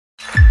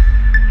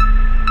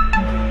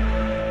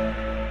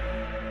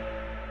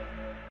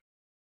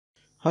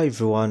Hi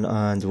everyone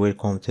and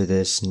welcome to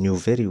this new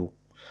video.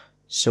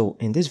 So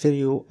in this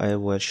video I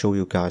will show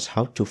you guys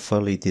how to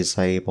fully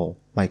disable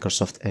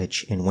Microsoft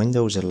Edge in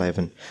Windows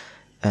 11,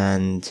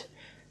 and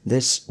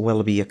this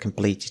will be a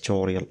complete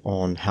tutorial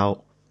on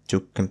how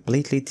to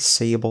completely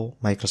disable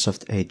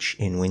Microsoft Edge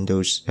in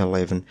Windows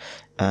 11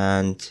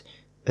 and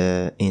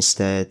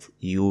instead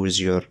use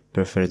your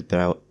preferred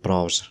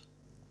browser.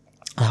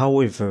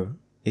 However,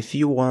 if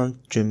you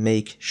want to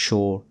make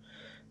sure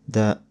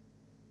that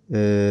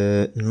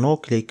no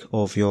click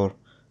of your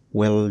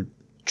will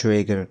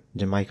trigger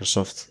the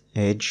Microsoft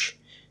Edge,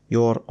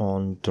 you're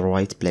on the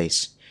right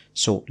place.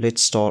 So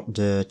let's start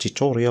the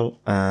tutorial,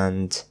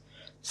 and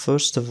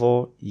first of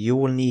all you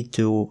will need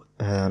to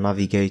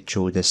navigate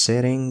through the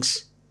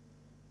settings,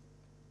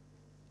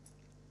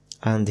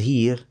 and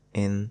here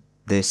in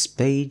this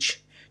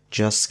page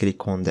just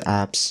click on the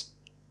apps.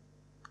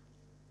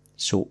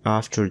 So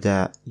after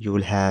that you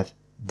will have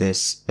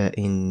this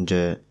in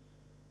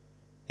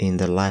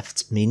the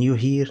left menu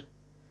here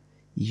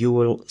you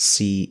will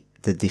see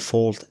the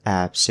default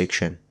app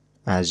section,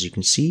 as you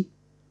can see,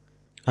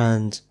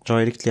 and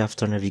directly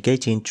after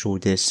navigating through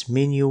this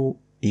menu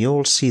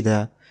you'll see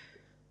that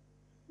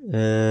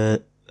here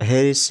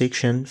is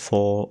section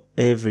for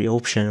every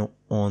option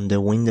on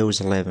the Windows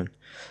 11.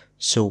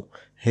 So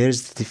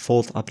here's the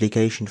default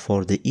application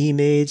for the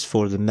image,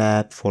 for the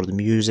map, for the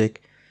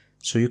music.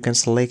 So you can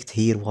select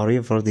here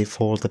whatever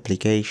default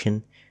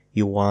application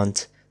you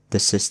want the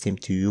system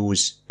to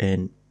use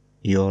in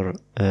your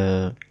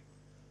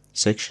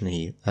section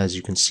here, as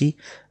you can see.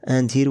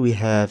 And here we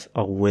have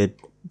a web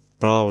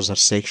browser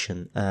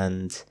section,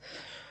 and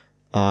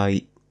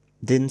I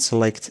didn't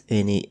select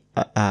any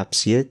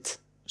apps yet,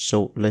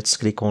 so let's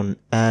click on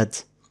add,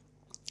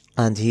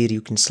 and here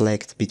you can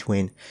select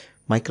between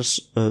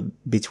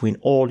between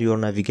all your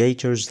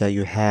navigators that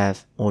you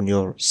have on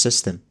your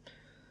system.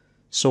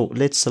 So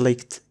let's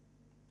select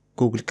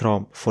Google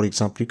Chrome, for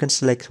example. You can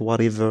select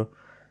whatever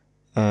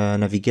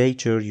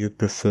navigator you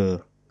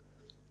prefer.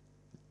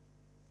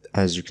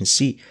 As you can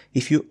see,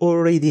 if you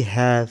already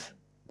have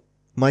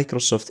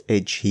Microsoft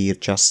Edge here,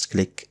 just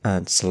click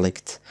and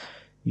select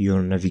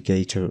your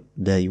navigator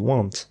that you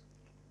want.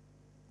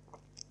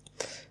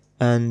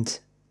 And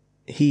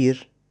here,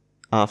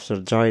 after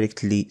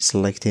directly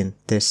selecting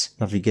this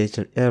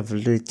navigator,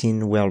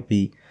 everything will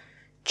be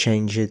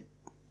changed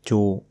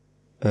to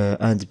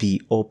and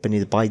be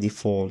opened by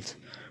default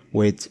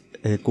with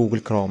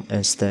Google Chrome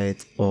instead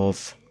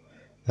of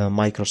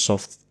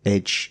Microsoft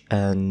Edge.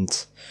 And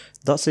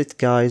that's it,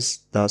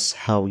 guys. That's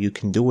how you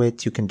can do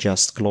it. You can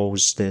just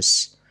close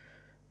this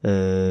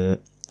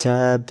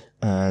tab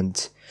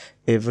and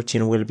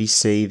everything will be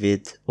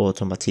saved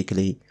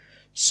automatically.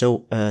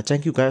 So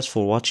thank you guys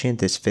for watching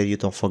this video.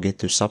 Don't forget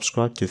to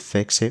subscribe to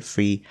Fix It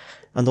Free,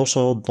 and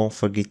also don't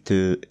forget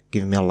to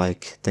give me a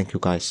like. Thank you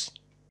guys.